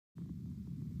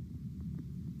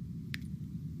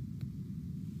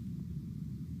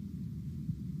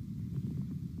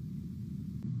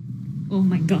Oh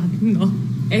my God, no.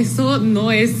 Eso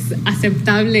no es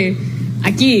aceptable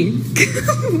aquí.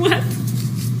 What?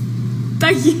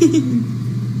 Tajín.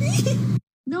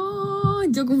 No,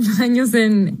 yo cumpleaños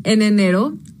en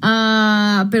enero.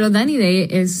 Pero Dany Day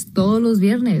es todos los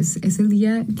viernes. Es el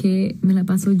día que me la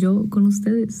paso yo con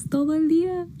ustedes. Todo el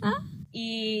día.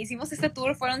 Y hicimos este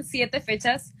tour. Fueron 7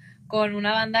 fechas con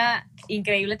una banda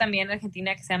increíble también en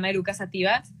Argentina que se llama Eruca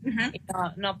Sativa. Y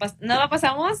no la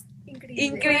pasamos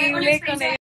increíble con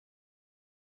ellos.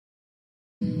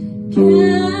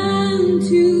 Can't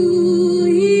you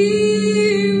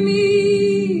hear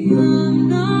me? I'm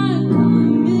not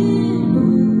coming.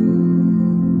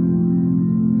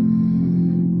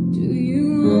 Do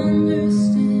you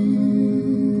understand?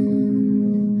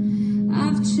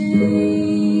 I've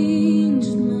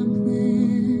changed my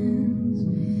plans.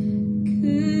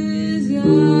 'Cause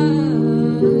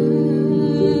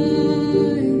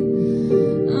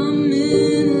I'm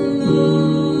in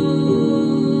love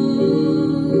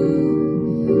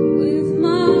with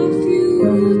my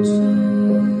future.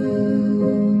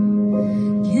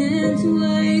 Can't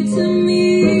wait to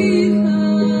meet her.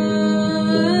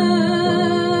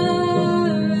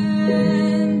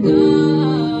 And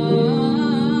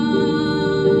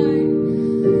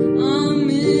I'm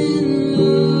in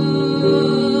love,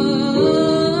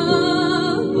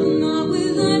 but not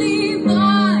with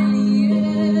anybody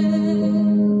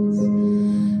else.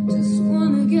 Just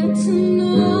wanna get to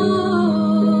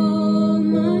know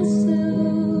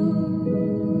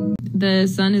myself. The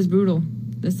sun is brutal.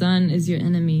 The sun is your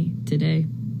enemy today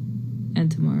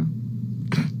and tomorrow.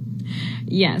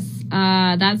 Yes,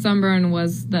 that sunburn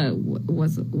was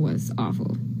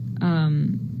awful.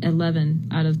 11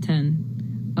 out of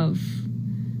 10 of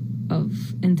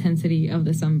intensity of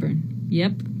the sunburn.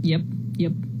 Yep. Yes.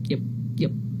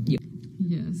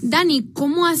 Dany,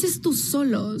 ¿cómo haces tus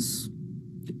solos?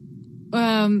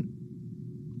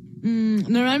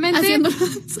 Normalmente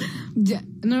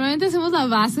normalmente hacemos la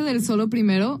base del solo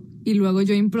primero y luego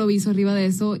yo improviso arriba de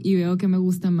eso y veo que me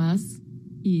gusta más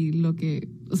y los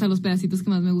pedacitos que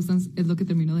más me gustan es lo que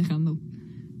termino dejando.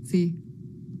 Sí.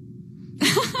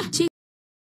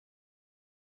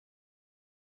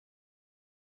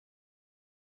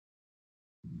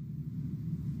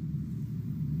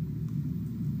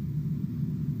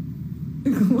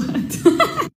 What?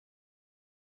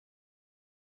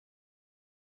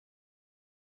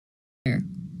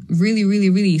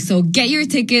 Really. So get your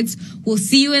tickets. We'll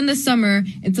see you in the summer.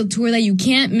 It's a tour that you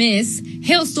can't miss.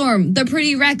 Hailstorm, The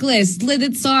Pretty Reckless,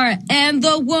 Lidded Star, and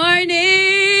The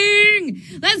Warning.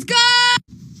 Let's go!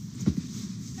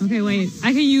 Okay, wait.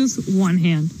 I can use one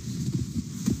hand.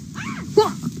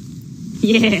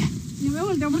 Yeah. Yo me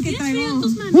volteo porque traigo...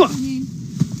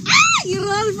 ¡Ay,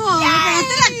 Rodolfo! ¡Me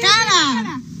pegaste la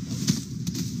cara!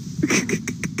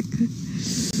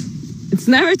 It's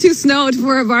never too snowed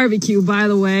for a barbecue, by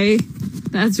the way.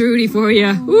 That's Rudy for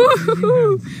you.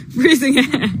 Woo-hoo-hoo. Freezing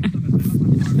ass.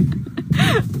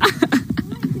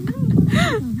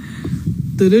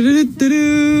 ¿Quieres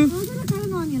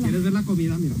ver la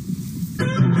comida? Mira.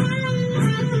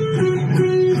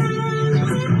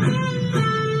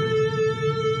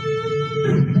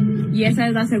 Y esa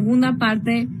es la segunda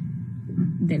parte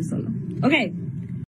del solo. Ok.